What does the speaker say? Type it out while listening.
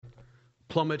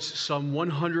plummets some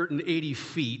 180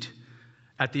 feet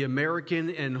at the American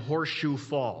and Horseshoe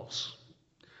Falls.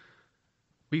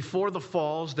 Before the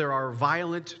falls, there are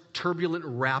violent, turbulent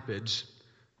rapids.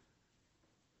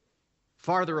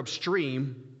 Farther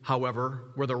upstream,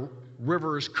 however, where the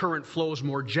river's current flows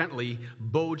more gently,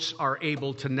 boats are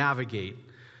able to navigate.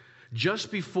 Just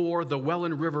before the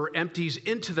Welland River empties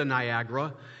into the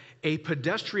Niagara, a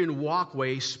pedestrian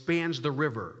walkway spans the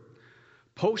river.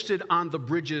 Posted on the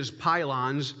bridge's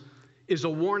pylons is a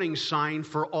warning sign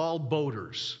for all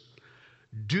boaters.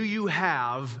 Do you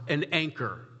have an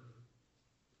anchor?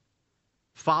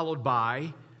 Followed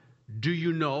by, do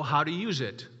you know how to use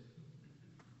it?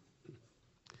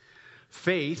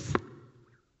 Faith,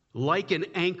 like an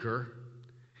anchor,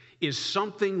 is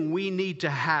something we need to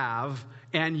have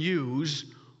and use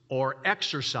or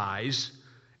exercise,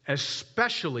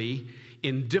 especially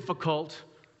in difficult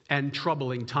and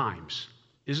troubling times.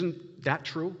 Isn't that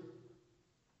true?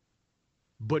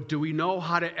 But do we know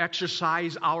how to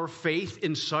exercise our faith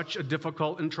in such a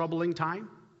difficult and troubling time?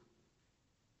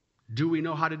 Do we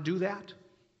know how to do that?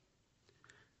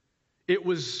 It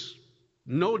was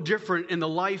no different in the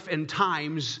life and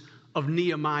times of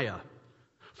Nehemiah,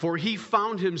 for he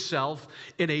found himself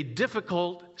in a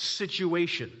difficult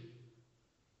situation.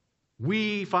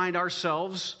 We find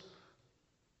ourselves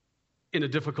in a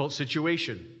difficult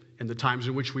situation in the times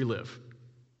in which we live.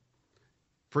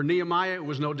 For Nehemiah, it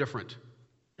was no different.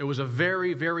 It was a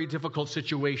very, very difficult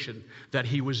situation that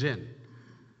he was in.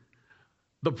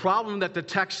 The problem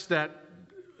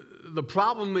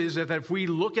is that if we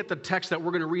look at the text that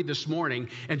we're going to read this morning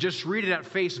and just read it at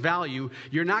face value,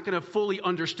 you're not going to fully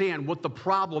understand what the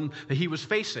problem that he was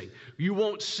facing. You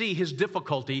won't see his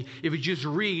difficulty if you just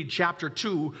read chapter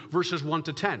 2, verses 1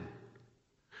 to 10.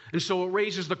 And so it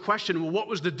raises the question, well, what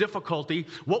was the difficulty?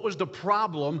 What was the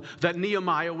problem that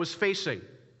Nehemiah was facing?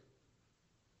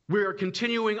 We are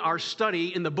continuing our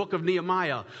study in the book of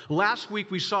Nehemiah. Last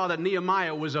week we saw that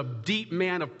Nehemiah was a deep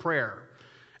man of prayer,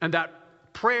 and that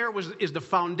prayer is the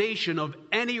foundation of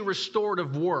any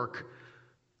restorative work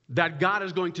that God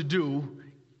is going to do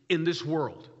in this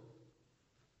world.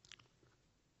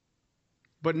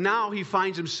 But now he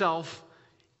finds himself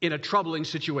in a troubling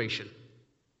situation.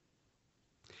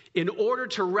 In order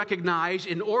to recognize,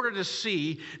 in order to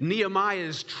see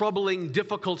Nehemiah's troubling,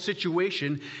 difficult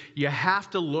situation, you have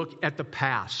to look at the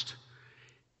past.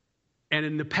 And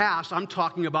in the past, I'm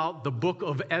talking about the book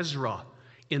of Ezra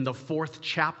in the 4th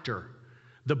chapter.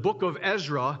 The book of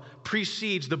Ezra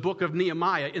precedes the book of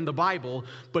Nehemiah in the Bible,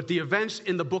 but the events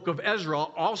in the book of Ezra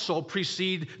also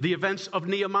precede the events of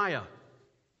Nehemiah.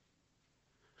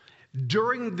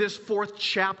 During this 4th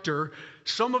chapter,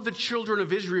 some of the children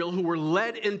of Israel who were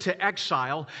led into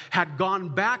exile had gone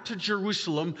back to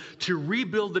Jerusalem to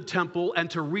rebuild the temple and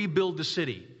to rebuild the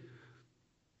city.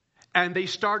 And they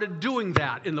started doing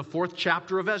that in the 4th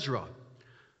chapter of Ezra.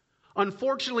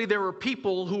 Unfortunately, there were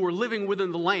people who were living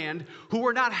within the land who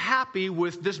were not happy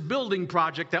with this building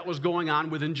project that was going on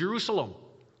within Jerusalem.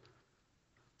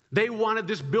 They wanted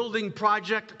this building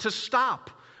project to stop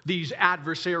these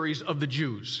adversaries of the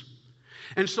Jews.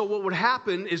 And so what would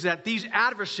happen is that these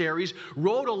adversaries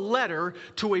wrote a letter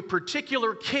to a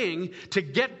particular king to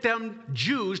get them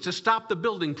Jews to stop the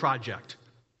building project.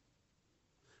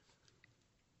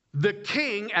 The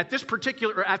king at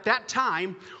that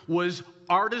time was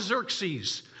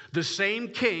Artaxerxes, the same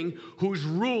king who's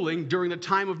ruling during the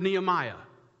time of Nehemiah.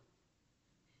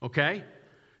 Okay?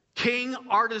 King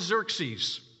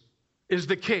Artaxerxes is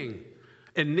the king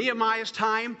in Nehemiah's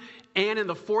time and in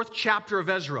the 4th chapter of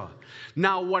Ezra.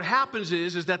 Now, what happens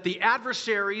is that the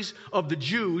adversaries of the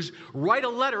Jews write a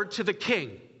letter to the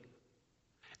king.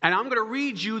 And I'm going to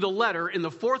read you the letter in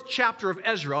the 4th chapter of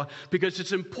Ezra because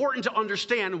it's important to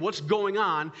understand what's going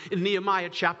on in Nehemiah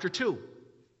chapter 2.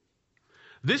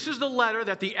 This is the letter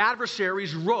that the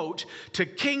adversaries wrote to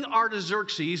King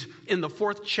Artaxerxes in the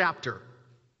 4th chapter.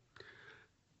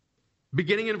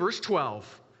 Beginning in verse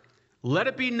 12. Let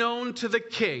it be known to the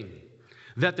king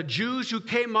that the Jews who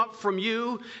came up from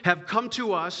you have come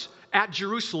to us at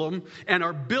Jerusalem and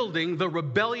are building the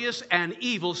rebellious and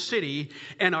evil city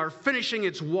and are finishing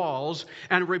its walls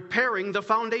and repairing the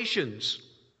foundations.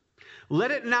 Let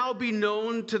it now be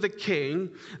known to the king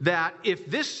that if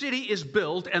this city is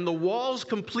built and the walls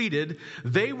completed,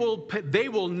 they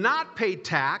will not pay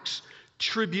tax,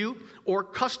 tribute, or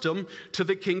custom to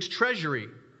the king's treasury,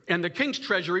 and the king's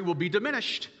treasury will be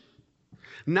diminished.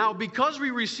 Now, because we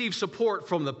receive support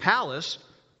from the palace,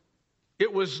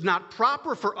 it was not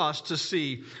proper for us to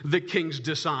see the king's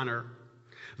dishonor.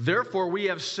 Therefore, we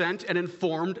have sent and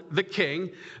informed the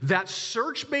king that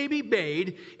search may be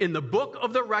made in the book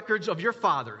of the records of your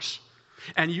fathers.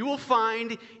 And you will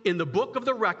find in the book of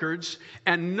the records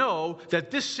and know that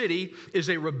this city is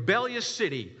a rebellious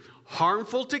city,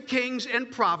 harmful to kings and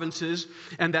provinces,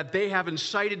 and that they have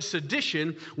incited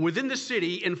sedition within the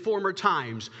city in former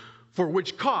times, for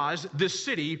which cause this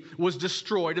city was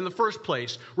destroyed in the first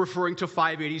place, referring to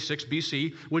 586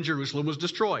 BC when Jerusalem was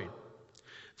destroyed.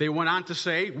 They went on to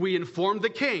say, we informed the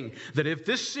king that if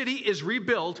this city is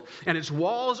rebuilt and its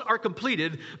walls are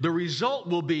completed, the result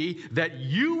will be that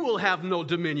you will have no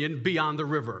dominion beyond the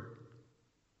river.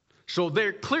 So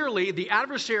they're clearly, the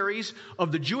adversaries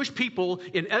of the Jewish people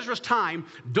in Ezra's time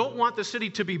don't want the city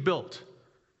to be built.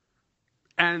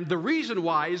 And the reason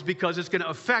why is because it's going to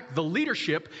affect the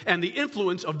leadership and the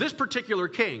influence of this particular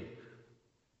king.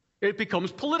 It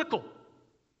becomes political.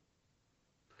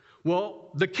 Well,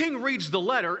 the king reads the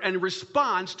letter and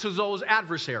responds to those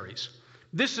adversaries.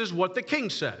 This is what the king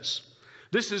says.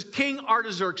 This is King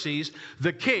Artaxerxes,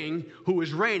 the king who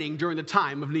is reigning during the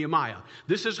time of Nehemiah.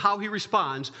 This is how he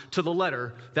responds to the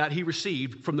letter that he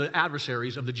received from the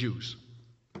adversaries of the Jews.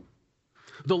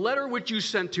 The letter which you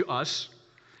sent to us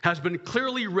has been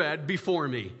clearly read before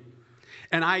me.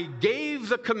 And I gave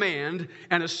the command,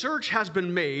 and a search has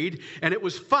been made, and it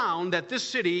was found that this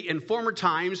city in former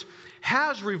times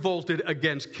has revolted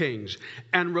against kings,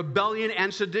 and rebellion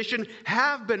and sedition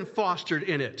have been fostered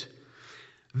in it.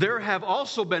 There have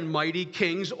also been mighty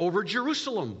kings over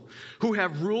Jerusalem, who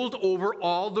have ruled over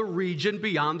all the region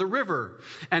beyond the river,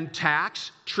 and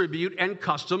tax, tribute, and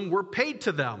custom were paid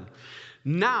to them.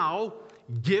 Now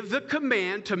give the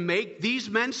command to make these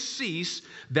men cease,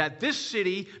 that this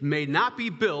city may not be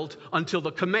built until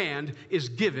the command is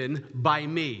given by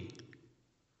me.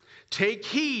 Take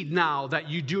heed now that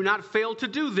you do not fail to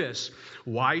do this.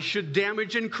 Why should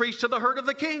damage increase to the hurt of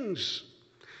the kings?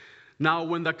 Now,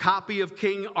 when the copy of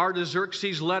King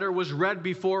Artaxerxes' letter was read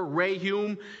before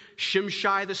Rehum,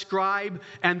 Shimshai the scribe,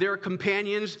 and their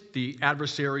companions, the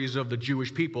adversaries of the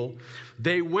Jewish people,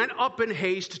 they went up in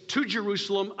haste to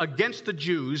Jerusalem against the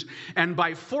Jews, and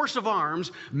by force of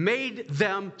arms made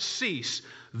them cease.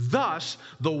 Thus,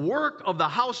 the work of the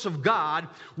house of God,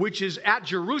 which is at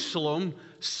Jerusalem,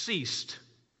 ceased.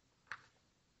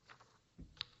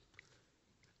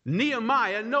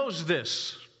 Nehemiah knows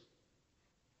this.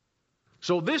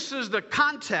 So this is the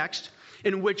context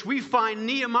in which we find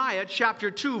Nehemiah chapter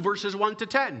 2, verses 1 to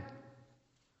 10.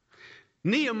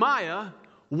 Nehemiah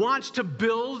wants to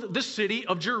build the city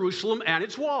of Jerusalem and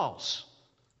its walls.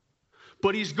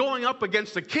 But he's going up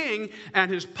against the king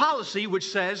and his policy,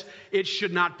 which says it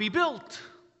should not be built.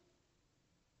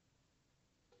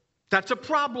 That's a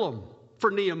problem for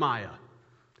Nehemiah.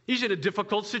 He's in a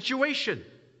difficult situation,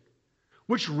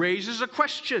 which raises a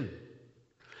question.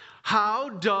 How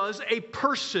does a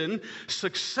person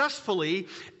successfully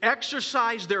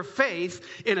exercise their faith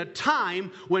in a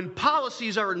time when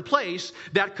policies are in place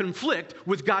that conflict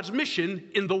with God's mission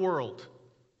in the world?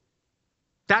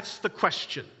 That's the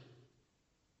question.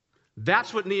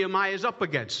 That's what Nehemiah is up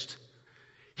against.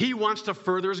 He wants to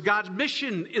further God's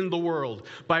mission in the world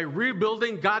by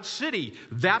rebuilding God's city.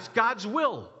 That's God's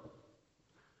will.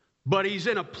 But he's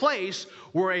in a place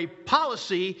where a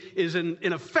policy is in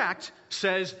effect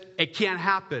says it can't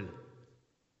happen.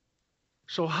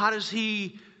 So how does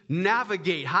he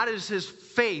navigate? How does his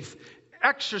faith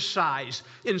exercise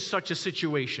in such a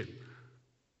situation?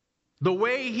 The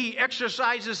way he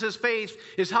exercises his faith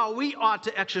is how we ought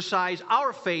to exercise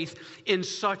our faith in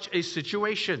such a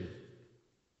situation.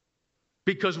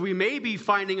 Because we may be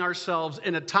finding ourselves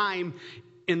in a time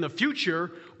in the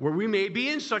future where we may be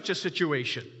in such a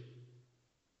situation.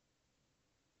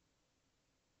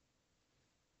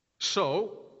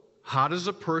 So, how does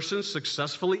a person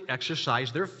successfully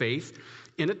exercise their faith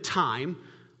in a time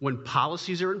when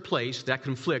policies are in place that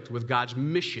conflict with God's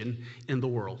mission in the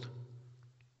world?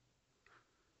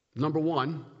 Number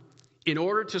one, in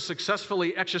order to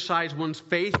successfully exercise one's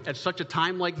faith at such a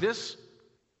time like this,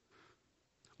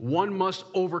 one must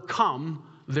overcome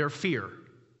their fear.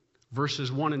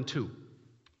 Verses 1 and 2.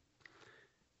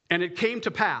 And it came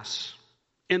to pass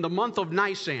in the month of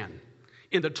Nisan,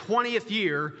 in the 20th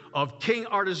year of King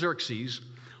Artaxerxes,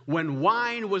 when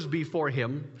wine was before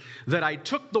him, that I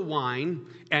took the wine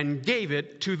and gave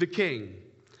it to the king.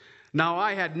 Now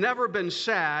I had never been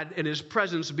sad in his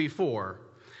presence before.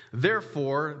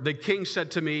 Therefore the king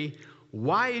said to me,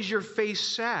 why is your face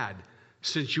sad,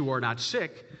 since you are not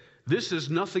sick? This is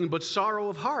nothing but sorrow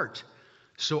of heart.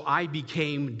 So I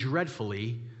became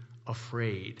dreadfully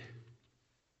afraid.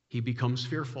 He becomes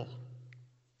fearful.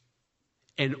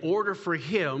 In order for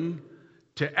him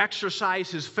to exercise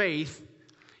his faith,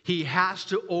 he has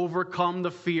to overcome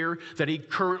the fear that he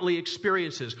currently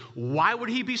experiences. Why would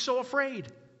he be so afraid?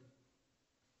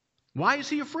 Why is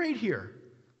he afraid here?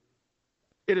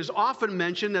 It is often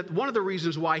mentioned that one of the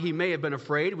reasons why he may have been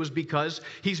afraid was because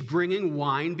he's bringing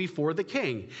wine before the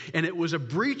king. And it was a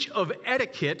breach of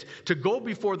etiquette to go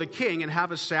before the king and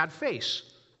have a sad face.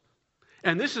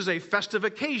 And this is a festive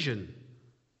occasion.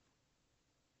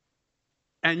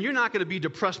 And you're not going to be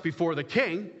depressed before the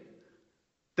king.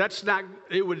 That's not,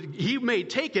 he may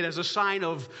take it as a sign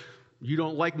of, you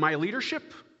don't like my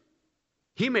leadership?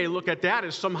 He may look at that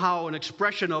as somehow an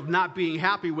expression of not being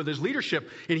happy with his leadership,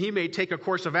 and he may take a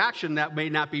course of action that may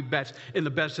not be best in the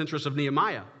best interest of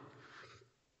Nehemiah.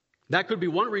 That could be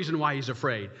one reason why he's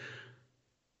afraid.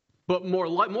 But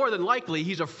more than likely,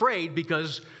 he's afraid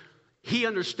because he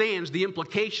understands the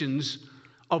implications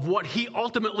of what he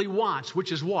ultimately wants,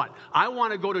 which is what? I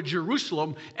want to go to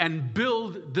Jerusalem and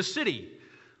build the city.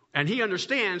 And he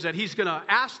understands that he's going to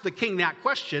ask the king that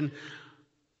question,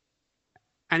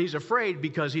 and he's afraid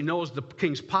because he knows the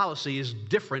king's policy is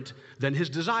different than his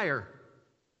desire.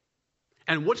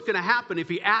 And what's going to happen if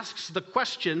he asks the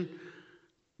question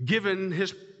given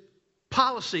his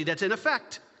policy that's in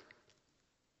effect?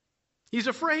 He's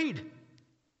afraid.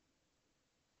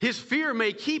 His fear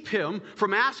may keep him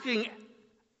from asking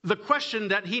the question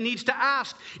that he needs to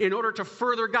ask in order to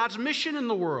further God's mission in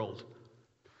the world.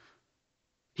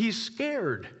 He's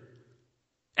scared.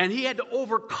 And he had to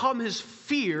overcome his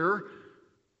fear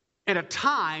at a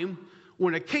time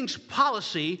when a king's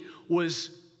policy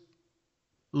was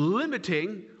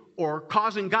limiting or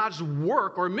causing God's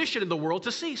work or mission in the world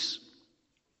to cease.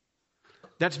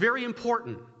 That's very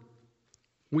important.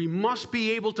 We must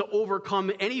be able to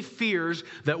overcome any fears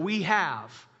that we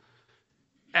have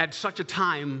at such a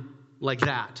time like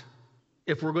that,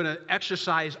 if we're going to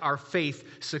exercise our faith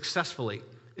successfully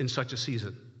in such a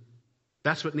season.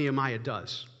 That's what Nehemiah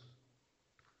does.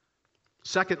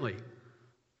 Secondly,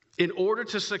 in order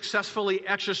to successfully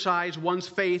exercise one's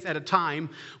faith at a time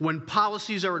when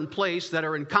policies are in place that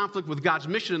are in conflict with God's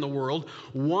mission in the world,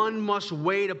 one must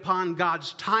wait upon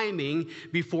God's timing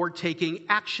before taking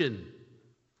action.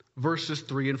 Verses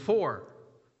 3 and 4.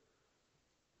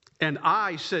 And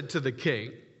I said to the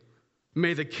king,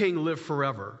 may the king live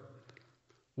forever.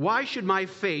 Why should my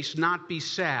face not be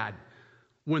sad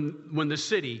when the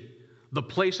city, the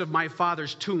place of my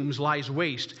father's tombs, lies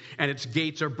waste and its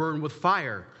gates are burned with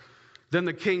fire? Then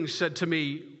the king said to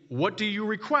me, what do you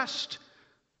request?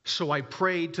 So I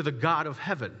prayed to the God of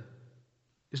heaven.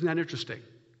 Isn't that interesting?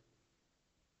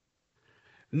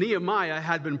 Nehemiah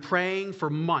had been praying for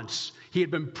months. He had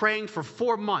been praying for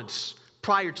 4 months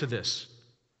prior to this.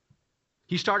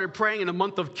 He started praying in the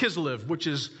month of Kislev, which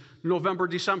is November,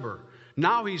 December.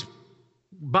 Now he's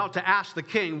about to ask the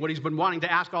king what he's been wanting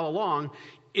to ask all along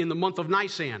in the month of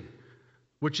Nisan,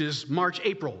 which is March,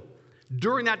 April.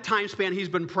 During that time span, he's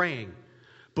been praying.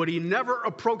 But he never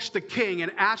approached the king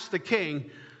and asked the king,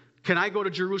 can I go to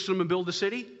Jerusalem and build the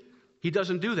city? He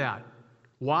doesn't do that.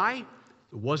 Why?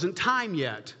 It wasn't time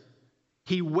yet.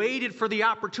 He waited for the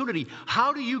opportunity.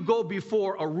 How do you go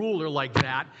before a ruler like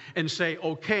that and say,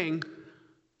 oh, king,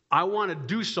 I want to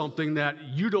do something that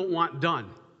you don't want done,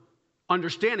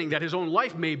 understanding that his own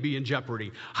life may be in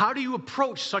jeopardy? How do you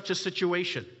approach such a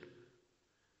situation?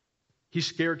 He's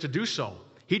scared to do so.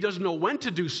 He doesn't know when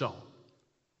to do so.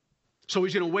 So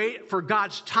he's going to wait for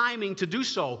God's timing to do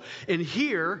so. And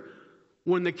here,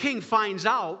 when the king finds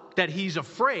out that he's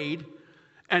afraid,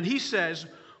 and he says,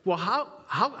 well,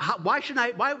 why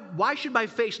should my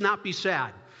face not be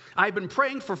sad? I've been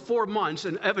praying for 4 months,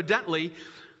 and evidently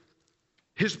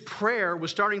his prayer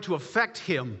was starting to affect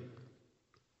him.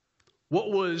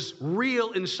 What was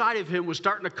real inside of him was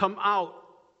starting to come out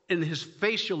in his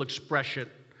facial expression.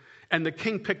 And the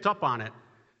king picked up on it.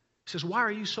 He says, why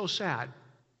are you so sad?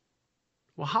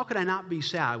 Well, how could I not be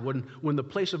sad when the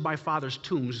place of my father's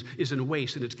tombs is in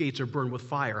waste and its gates are burned with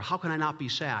fire? How can I not be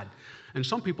sad? And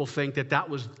some people think that that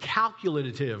was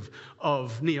calculative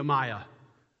of Nehemiah.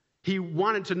 He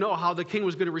wanted to know how the king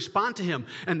was going to respond to him.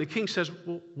 And the king says,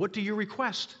 well, what do you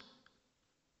request?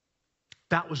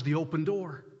 That was the open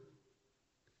door.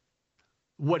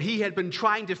 What he had been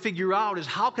trying to figure out is,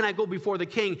 how can I go before the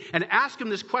king and ask him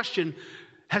this question,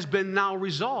 has been now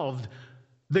resolved.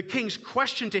 The king's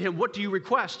question to him, what do you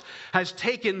request, has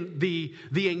taken the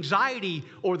anxiety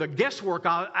or the guesswork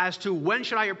out as to when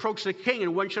should I approach the king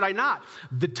and when should I not.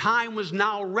 The time was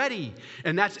now ready.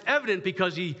 And that's evident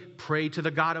because he prayed to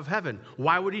the God of heaven.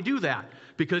 Why would he do that?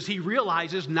 Because he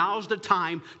realizes now's the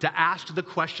time to ask the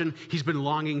question he's been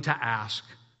longing to ask.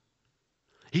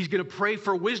 He's going to pray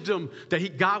for wisdom,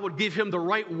 that God would give him the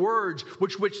right words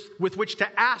with which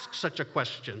to ask such a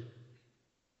question.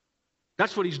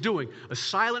 That's what he's doing. A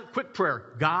silent, quick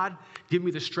prayer. God, give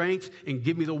me the strength and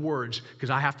give me the words,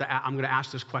 because I'm going to ask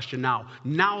this question now.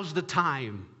 Now's the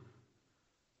time.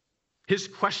 His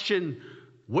question,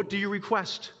 what do you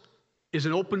request, is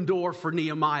an open door for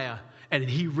Nehemiah. And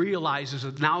he realizes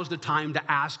that now's the time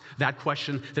to ask that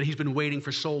question that he's been waiting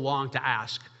for so long to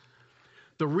ask.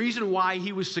 The reason why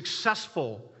he was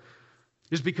successful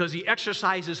is because he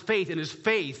exercised his faith, and his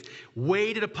faith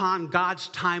waited upon God's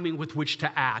timing with which to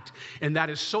act. And that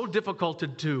is so difficult to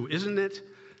do, isn't it?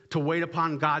 To wait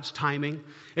upon God's timing,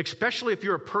 especially if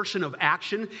you're a person of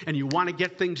action and you want to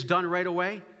get things done right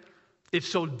away. It's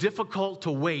so difficult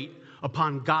to wait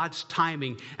upon God's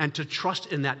timing and to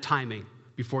trust in that timing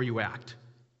before you act.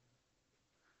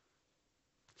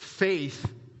 Faith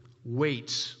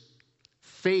waits.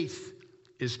 Faith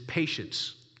is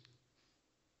patience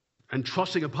and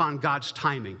trusting upon God's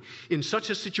timing. In such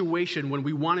a situation, when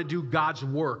we want to do God's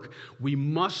work, we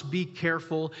must be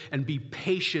careful and be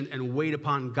patient and wait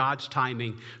upon God's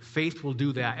timing. Faith will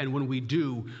do that, and when we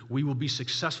do, we will be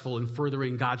successful in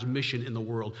furthering God's mission in the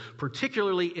world,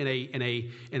 particularly in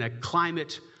a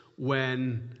climate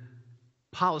when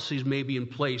policies may be in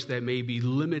place that may be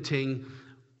limiting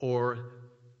or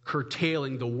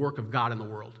curtailing the work of God in the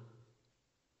world.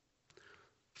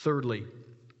 Thirdly,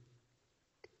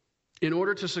 in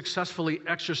order to successfully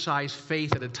exercise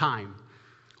faith at a time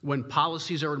when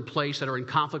policies are in place that are in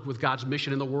conflict with God's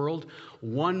mission in the world,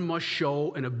 one must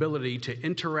show an ability to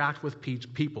interact with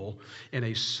people in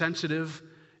a sensitive,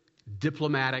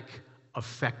 diplomatic,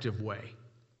 effective way.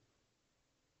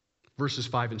 Verses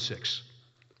 5 and 6.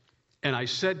 And I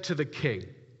said to the king,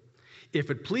 if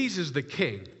it pleases the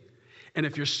king, and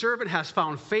if your servant has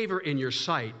found favor in your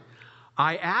sight,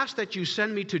 I ask that you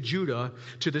send me to Judah,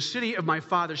 to the city of my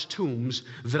father's tombs,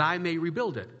 that I may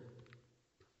rebuild it.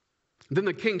 Then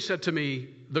the king said to me,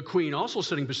 the queen also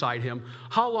sitting beside him,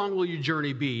 how long will your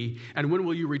journey be, and when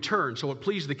will you return? So it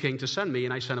pleased the king to send me,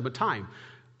 and I sent him a time.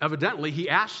 Evidently, he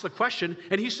asks the question,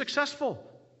 and he's successful.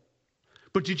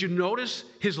 But did you notice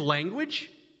his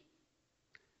language?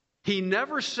 He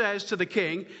never says to the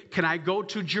king, can I go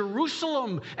to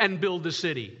Jerusalem and build the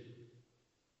city?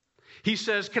 He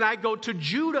says, can I go to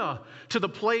Judah, to the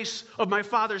place of my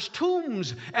father's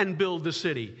tombs, and build the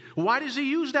city? Why does he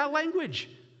use that language?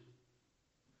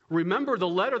 Remember, the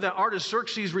letter that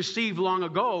Artaxerxes received long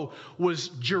ago was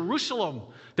Jerusalem.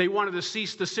 They wanted to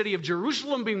cease the city of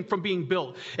Jerusalem from being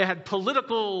built. It had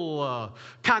political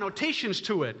connotations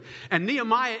to it. And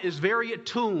Nehemiah is very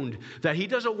attuned that he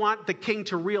doesn't want the king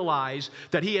to realize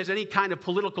that he has any kind of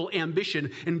political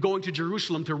ambition in going to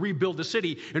Jerusalem to rebuild the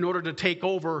city in order to take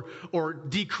over or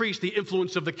decrease the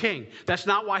influence of the king. That's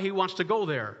not why he wants to go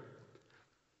there.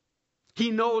 He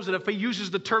knows that if he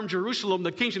uses the term Jerusalem,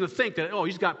 the king's going to think that,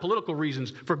 he's got political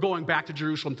reasons for going back to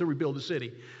Jerusalem to rebuild the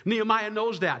city. Nehemiah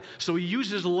knows that. So he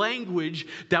uses language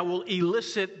that will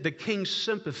elicit the king's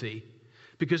sympathy,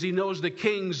 because he knows the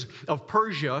kings of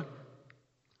Persia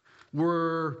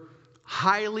were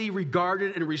highly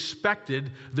regarded and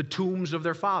respected the tombs of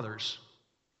their fathers.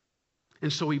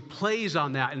 And so he plays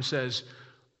on that and says,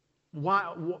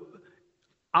 I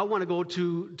want to go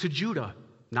to Judah,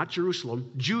 not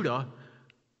Jerusalem, Judah,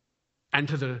 and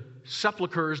to the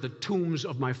sepulchres, the tombs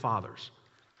of my fathers.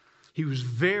 He was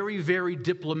very, very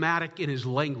diplomatic in his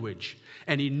language,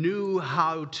 and he knew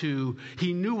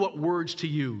what words to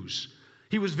use.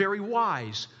 He was very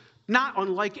wise, not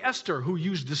unlike Esther, who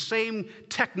used the same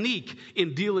technique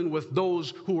in dealing with those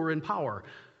who were in power.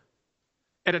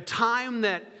 At a time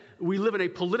that we live in a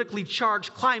politically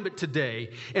charged climate today,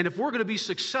 and if we're going to be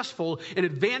successful in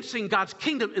advancing God's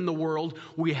kingdom in the world,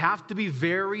 we have to be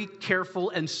very careful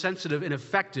and sensitive and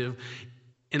effective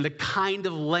in the kind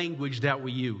of language that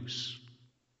we use.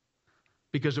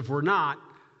 Because if we're not,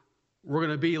 we're going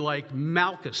to be like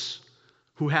Malchus,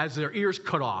 who has their ears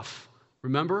cut off.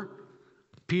 Remember?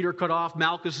 Peter cut off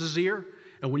Malchus's ear,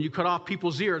 and when you cut off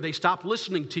people's ear, they stop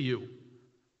listening to you.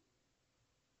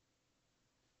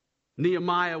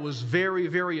 Nehemiah was very,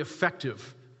 very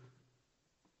effective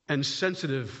and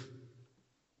sensitive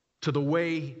to the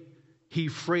way he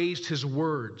phrased his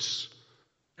words,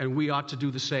 and we ought to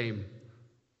do the same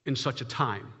in such a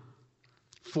time.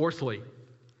 Fourthly,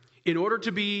 in order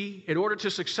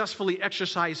to successfully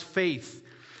exercise faith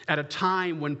at a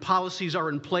time when policies are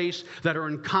in place that are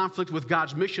in conflict with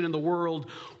God's mission in the world,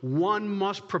 one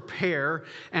must prepare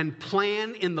and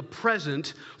plan in the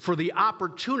present for the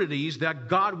opportunities that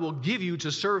God will give you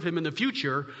to serve him in the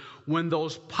future when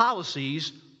those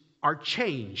policies are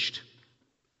changed.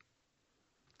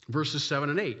 Verses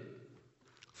 7 and 8.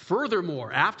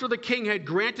 Furthermore, after the king had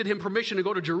granted him permission to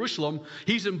go to Jerusalem,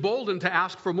 he's emboldened to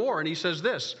ask for more, and he says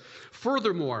this,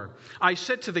 "Furthermore, I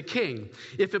said to the king,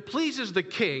 if it pleases the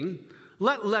king,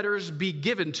 let letters be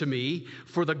given to me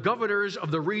for the governors of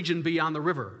the region beyond the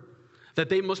river, that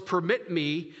they must permit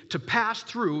me to pass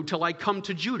through till I come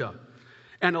to Judah,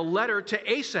 and a letter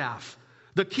to Asaph,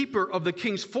 the keeper of the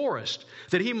king's forest,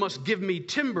 that he must give me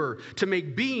timber to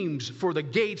make beams for the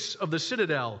gates of the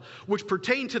citadel, which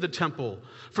pertain to the temple,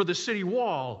 for the city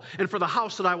wall, and for the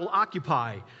house that I will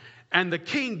occupy. And the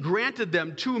king granted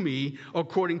them to me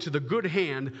according to the good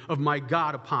hand of my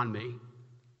God upon me."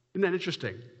 Isn't that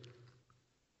interesting?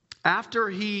 After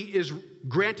he is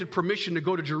granted permission to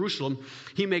go to Jerusalem,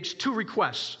 he makes two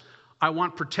requests. I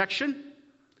want protection,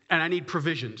 and I need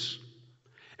provisions.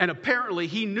 And apparently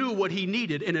he knew what he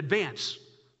needed in advance.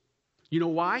 You know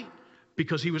why?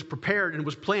 Because he was prepared and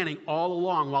was planning all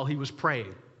along while he was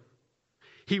praying.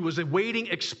 He was waiting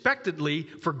expectantly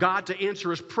for God to answer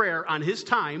his prayer on his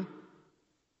time.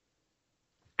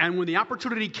 And when the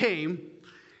opportunity came,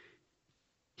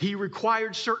 he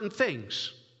required certain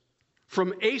things.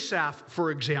 From Asaph, for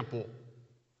example,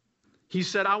 he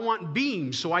said, I want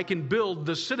beams so I can build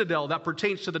the citadel that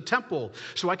pertains to the temple,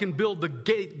 so I can build the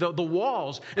gate, the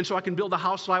walls, and so I can build the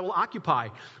house that I will occupy.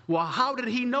 Well, how did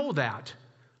he know that?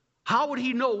 How would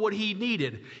he know what he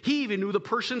needed? He even knew the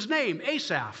person's name,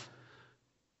 Asaph.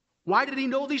 Why did he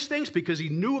know these things? Because he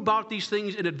knew about these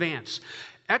things in advance.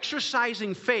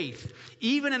 Exercising faith,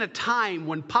 even in a time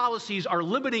when policies are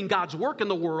limiting God's work in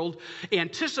the world,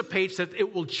 anticipates that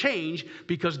it will change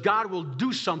because God will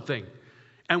do something.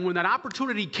 And when that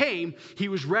opportunity came, he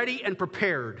was ready and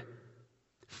prepared.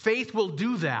 Faith will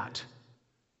do that.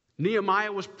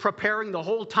 Nehemiah was preparing the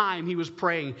whole time he was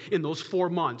praying in those 4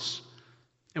 months.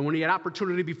 And when he had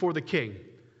opportunity before the king,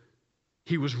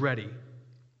 he was ready.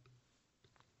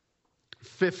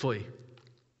 Fifthly,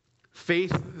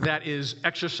 faith that is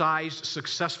exercised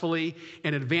successfully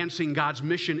in advancing God's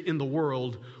mission in the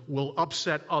world will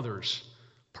upset others,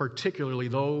 particularly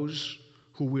those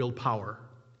who wield power.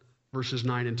 Verses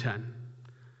 9 and 10.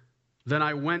 Then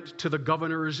I went to the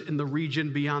governors in the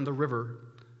region beyond the river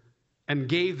and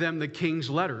gave them the king's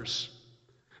letters.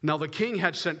 Now the king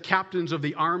had sent captains of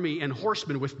the army and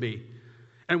horsemen with me.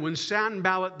 And when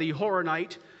Sanballat the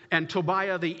Horonite and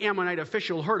Tobiah the Ammonite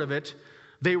official heard of it,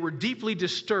 they were deeply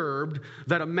disturbed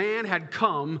that a man had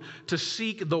come to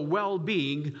seek the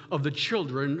well-being of the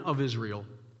children of Israel.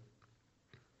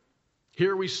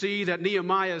 Here we see that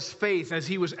Nehemiah's faith, as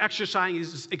he was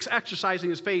exercising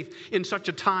his faith in such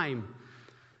a time,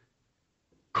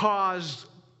 caused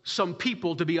some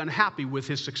people to be unhappy with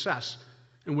his success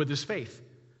and with his faith.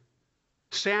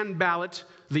 Sanballat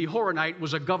the Horonite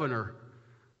was a governor,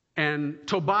 and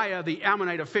Tobiah the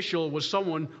Ammonite official was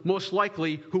someone most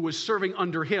likely who was serving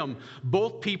under him.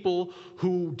 Both people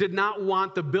who did not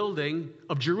want the building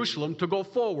of Jerusalem to go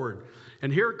forward.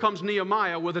 And here comes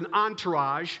Nehemiah with an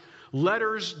entourage,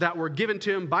 letters that were given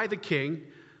to him by the king,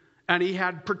 and he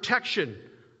had protection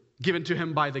given to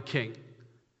him by the king.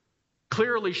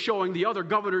 Clearly showing the other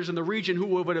governors in the region who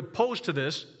would oppose to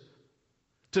this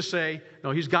to say,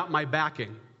 no, he's got my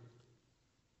backing.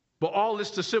 But all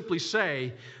this to simply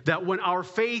say that when our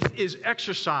faith is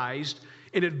exercised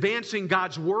in advancing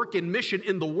God's work and mission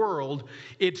in the world,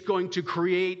 it's going to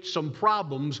create some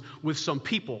problems with some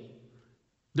people.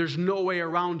 There's no way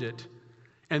around it.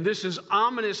 And this is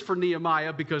ominous for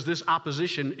Nehemiah because this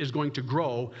opposition is going to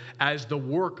grow as the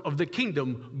work of the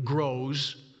kingdom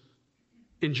grows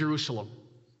in Jerusalem.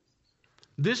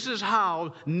 This is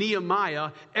how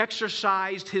Nehemiah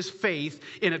exercised his faith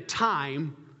in a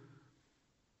time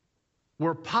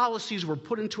where policies were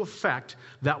put into effect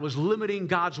that was limiting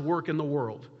God's work in the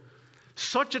world.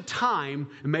 Such a time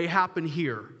may happen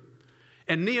here.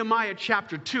 And Nehemiah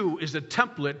chapter 2 is the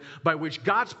template by which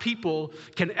God's people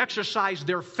can exercise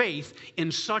their faith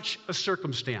in such a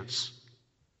circumstance.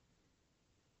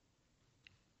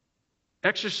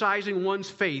 Exercising one's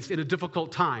faith in a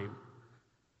difficult time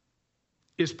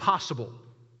is possible.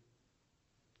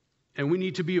 And we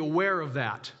need to be aware of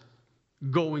that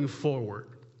going forward.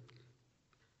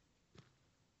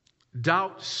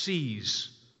 Doubt sees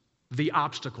the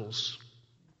obstacles.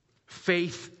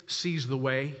 Faith sees the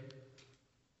way.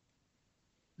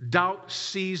 Doubt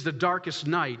sees the darkest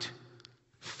night.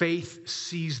 Faith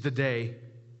sees the day.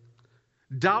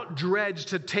 Doubt dreads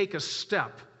to take a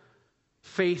step.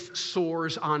 Faith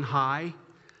soars on high.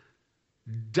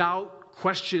 Doubt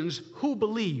questions who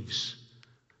believes.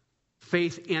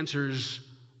 Faith answers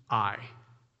I.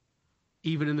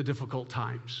 Even in the difficult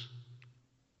times,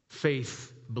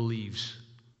 faith believes.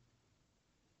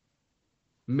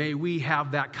 May we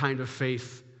have that kind of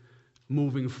faith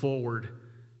moving forward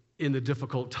in the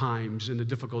difficult times, in the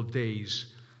difficult days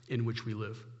in which we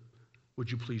live. Would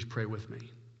you please pray with me?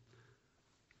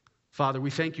 Father,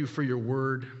 we thank you for your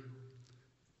word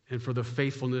and for the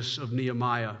faithfulness of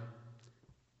Nehemiah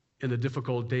in the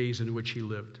difficult days in which he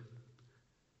lived.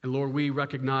 And Lord, we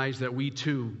recognize that we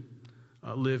too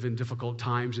live in difficult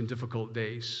times and difficult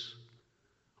days.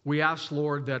 We ask,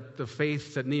 Lord, that the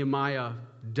faith that Nehemiah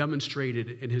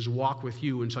demonstrated in his walk with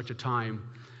you in such a time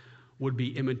would be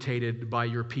imitated by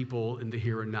your people in the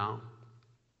here and now.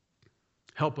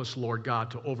 Help us, Lord God,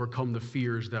 to overcome the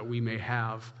fears that we may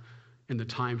have in the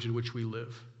times in which we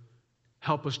live.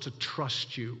 Help us to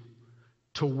trust you,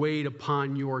 to wait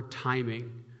upon your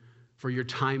timing, for your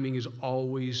timing is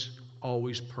always,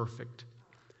 always perfect.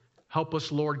 Help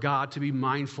us, Lord God, to be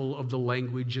mindful of the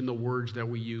language and the words that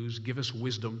we use. Give us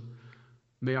wisdom.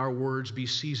 May our words be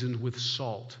seasoned with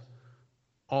salt,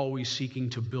 always seeking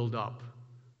to build up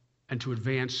and to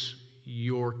advance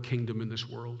your kingdom in this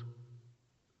world.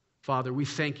 Father, we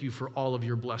thank you for all of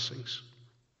your blessings.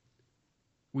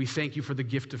 We thank you for the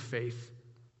gift of faith,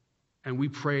 and we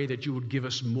pray that you would give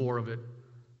us more of it,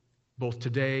 both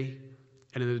today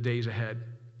and in the days ahead.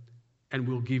 And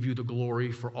we'll give you the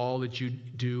glory for all that you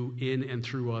do in and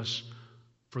through us,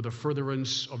 for the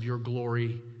furtherance of your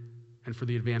glory and for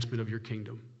the advancement of your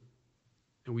kingdom.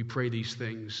 And we pray these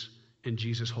things in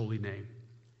Jesus' holy name.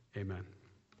 Amen.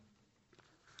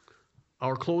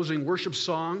 Our closing worship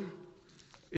song